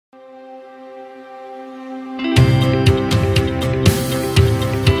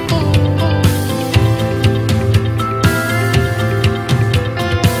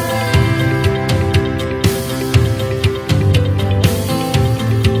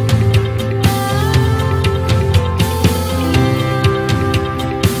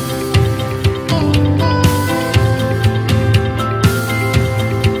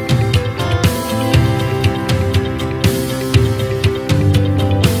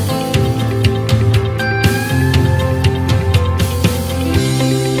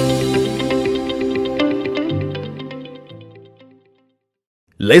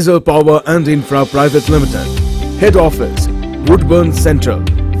Laser Power and Infra Private Limited. Head Office, Woodburn Central,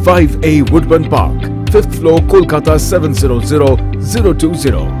 5A Woodburn Park, 5th floor, Kolkata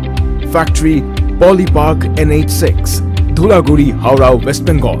 700020. Factory, Poly Park NH6, Dhulaguri, Howrah, West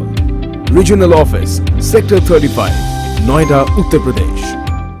Bengal. Regional Office, Sector 35, Noida, Uttar Pradesh.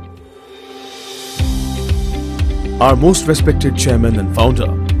 Our most respected chairman and founder,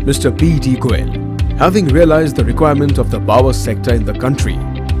 Mr. P.D. Goel, having realized the requirement of the power sector in the country,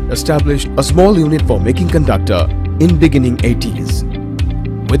 established a small unit for making conductor in beginning 80s.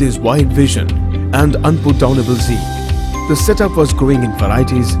 With his wide vision and unputdownable zeal, the setup was growing in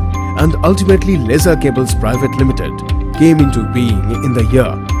varieties, and ultimately Laser Cables Private Limited came into being in the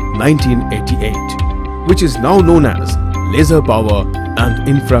year 1988, which is now known as Laser Power and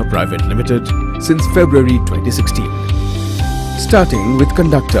Infra Private Limited since February 2016. Starting with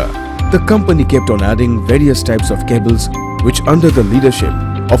conductor, the company kept on adding various types of cables, which under the leadership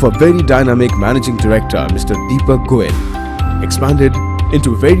of a very dynamic managing director, Mr. Deepak Goel, expanded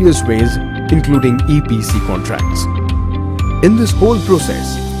into various ways, including EPC contracts. In this whole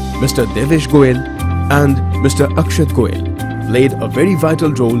process, Mr. Devesh Goel and Mr. Akshat Goel played a very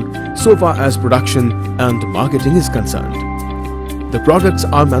vital role so far as production and marketing is concerned. The products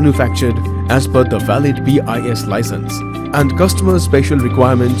are manufactured as per the valid BIS license, and customer special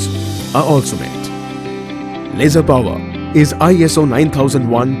requirements are also met. Laser Power is ISO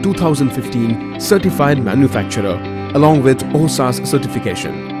 9001-2015 certified manufacturer along with OSAS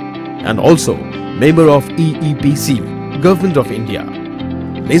certification, and also member of EEPC, Government of India.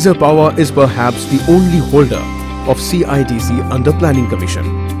 Laser Power is perhaps the only holder of CITC under Planning Commission,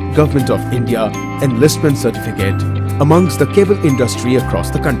 Government of India enlistment certificate amongst the cable industry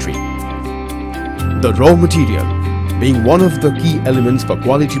across the country. The raw material being one of the key elements for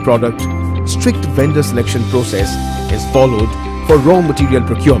quality product, strict vendor selection process is followed for raw material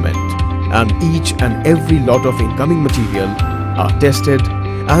procurement, and each and every lot of incoming material are tested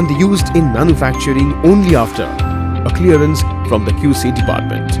and used in manufacturing only after a clearance from the QC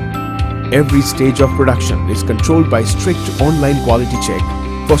department. Every stage of production is controlled by strict online quality check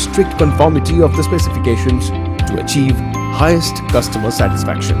for strict conformity of the specifications to achieve highest customer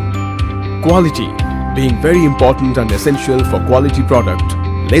satisfaction. Quality being very important and essential for quality product,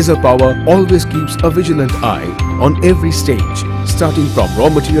 Laser Power always keeps a vigilant eye on every stage, starting from raw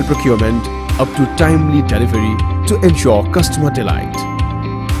material procurement up to timely delivery to ensure customer delight.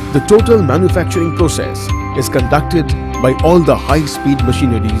 The total manufacturing process is conducted by all the high-speed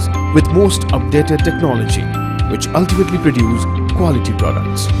machineries with most updated technology, which ultimately produce quality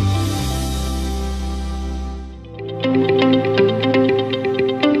products.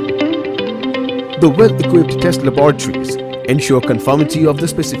 The well-equipped test laboratories ensure conformity of the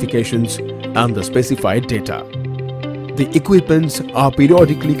specifications and the specified data. The equipments are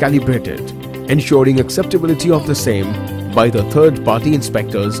periodically calibrated, ensuring acceptability of the same by the third-party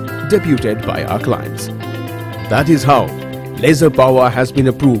inspectors deputed by our clients. That is how Laser Power has been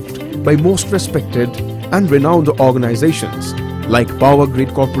approved by most respected and renowned organizations like Power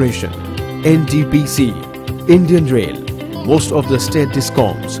Grid Corporation, NTPC, Indian Rail, most of the state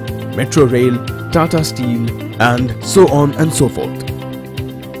discoms, Metro Rail, Tata Steel, and so on and so forth.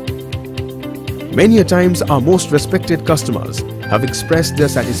 Many a times our most respected customers have expressed their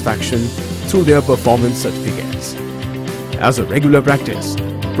satisfaction through their performance certificates. As a regular practice,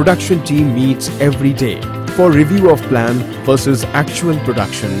 production team meets every day for review of plan versus actual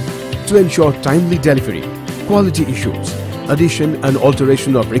production to ensure timely delivery, quality issues, addition and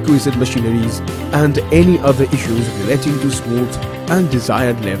alteration of requisite machineries, and any other issues relating to smooth and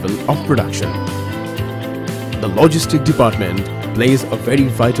desired level of production. The logistic department plays a very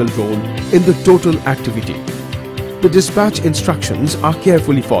vital role in the total activity. The dispatch instructions are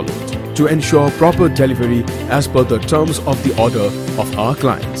carefully followed to ensure proper delivery as per the terms of the order of our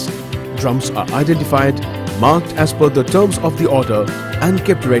clients. Drums are identified, marked as per the terms of the order, and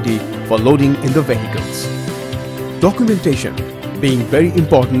kept ready for loading in the vehicles. Documentation being very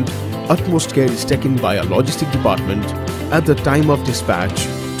important, utmost care is taken by a logistic department at the time of dispatch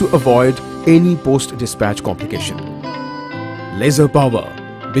to avoid any post-dispatch complication. Laser Power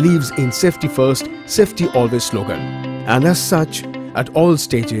believes in safety first, safety always slogan, and as such, at all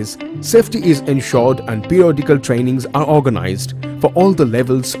stages, safety is ensured and periodical trainings are organized for all the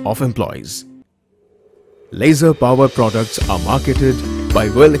levels of employees. Laser Power products are marketed by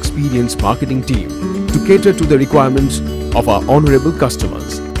well-experienced marketing team to cater to the requirements of our honorable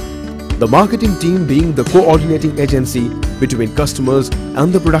customers. The marketing team being the coordinating agency between customers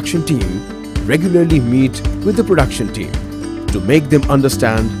and the production team regularly meet with the production team to make them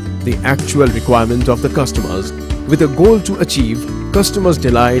understand the actual requirement of the customers with a goal to achieve customers'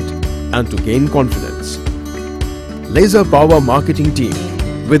 delight and to gain confidence. Laser Power marketing team,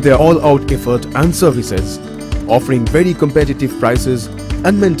 with their all-out effort and services, offering very competitive prices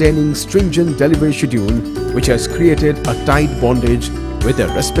and maintaining stringent delivery schedule, which has created a tight bondage with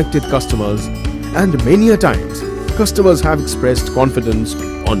their respected customers, and many a times customers have expressed confidence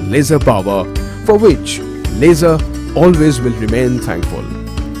on Laser Power, for which Laser always will remain thankful.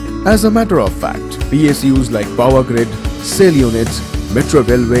 As a matter of fact, PSUs like Power Grid, Cell Units, Metro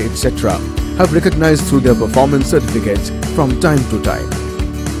Railway, etc. have recognized through their performance certificates from time to time.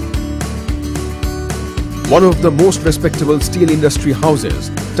 One of the most respectable steel industry houses,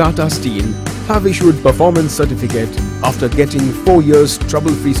 Tata Steel, have issued performance certificate after getting 4 years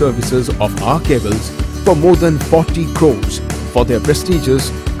trouble-free services of our cables for more than 40 crores for their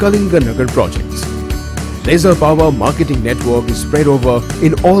prestigious Kalinganagar projects. Laser Power marketing network is spread over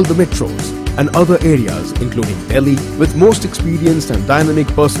in all the metros and other areas including Delhi, with most experienced and dynamic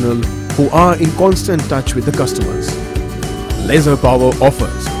personnel who are in constant touch with the customers. Laser Power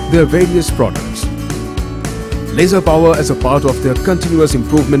offers their various products. Laser Power, as a part of their continuous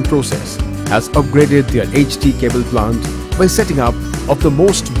improvement process, has upgraded their HT cable plant by setting up of the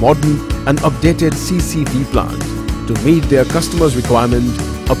most modern and updated CCV plant to meet their customers' requirement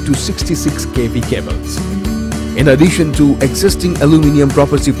up to 66 kV cables. In addition to existing aluminium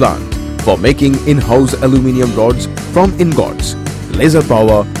PROPERZI plant for making in-house aluminium rods from Ingots, Laser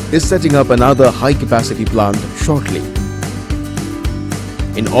Power is setting up another high-capacity plant shortly.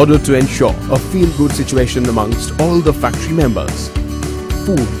 In order to ensure a feel-good situation amongst all the factory members,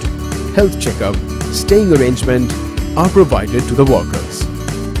 food, health checkup, staying arrangement are provided to the workers.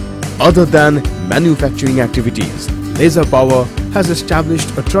 Other than manufacturing activities, Laser Power has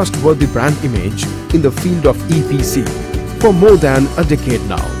established a trustworthy brand image in the field of EPC for more than a decade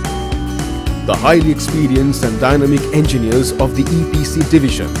now. The highly experienced and dynamic engineers of the EPC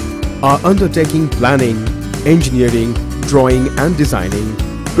division are undertaking planning, engineering, drawing and designing,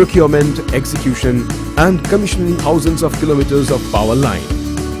 procurement, execution and commissioning thousands of kilometers of power line.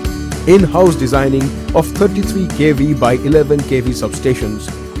 In-house designing of 33 kV by 11 kV substations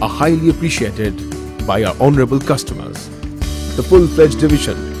are highly appreciated by our honorable customers. The full-fledged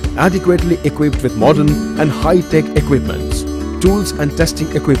division, adequately equipped with modern and high-tech equipments, tools and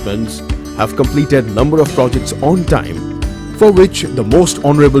testing equipments, have completed number of projects on time, for which the most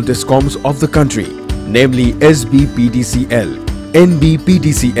honorable discoms of the country, namely SBPDCL,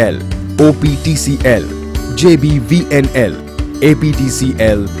 NBPDCL, OPTCL, JBVNL,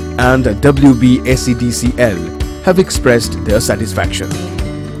 APTCL and WBACDCL, have expressed their satisfaction.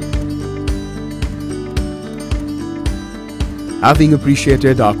 Having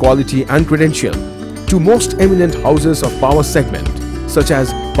appreciated our quality and credential to most eminent houses of power segment such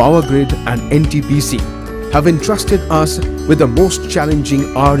as Power Grid and NTPC, have entrusted us with the most challenging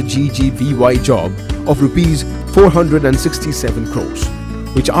RGGVY job of Rs 467 crores,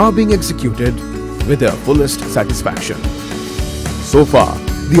 which are being executed with their fullest satisfaction. So far,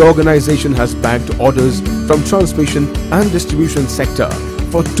 the organization has bagged orders from transmission and distribution sector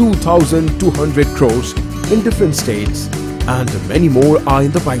for 2,200 crores in different states, and many more are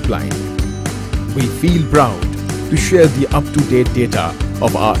in the pipeline. We feel proud to share the up-to-date data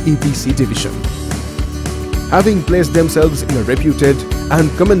of our EPC division. Having placed themselves in a reputed and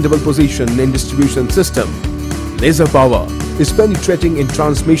commendable position in distribution system, Laser Power is penetrating in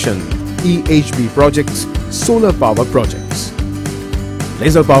transmission, EHV projects, solar power projects.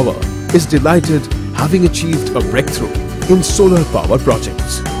 Laser Power is delighted having achieved a breakthrough in solar power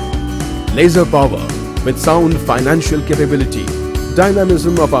projects. Laser Power, with sound financial capability,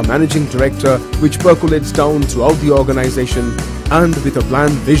 dynamism of our managing director which percolates down throughout the organization, and with a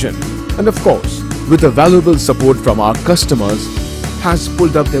planned vision, and of course with a valuable support from our customers, has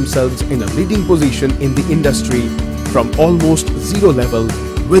pulled up themselves in a leading position in the industry from almost zero level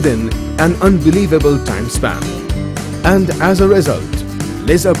within an unbelievable time span. And as a result,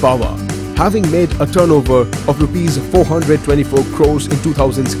 Laser Power, having made a turnover of Rs 424 crores in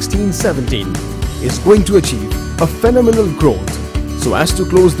 2016-17, is going to achieve a phenomenal growth so as to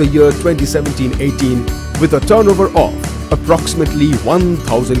close the year 2017-18 with a turnover of approximately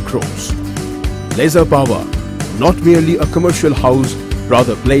 1,000 crores. Laser Power, not merely a commercial house,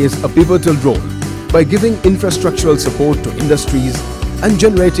 rather plays a pivotal role by giving infrastructural support to industries and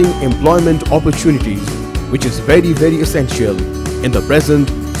generating employment opportunities, which is very, very essential in the present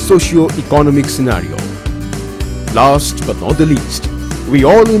socio-economic scenario. Last but not the least, we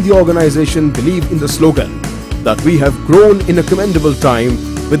all in the organization believe in the slogan that we have grown in a commendable time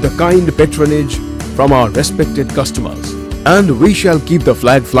with the kind patronage from our respected customers, and we shall keep the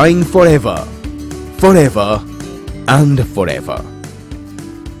flag flying forever, forever and forever.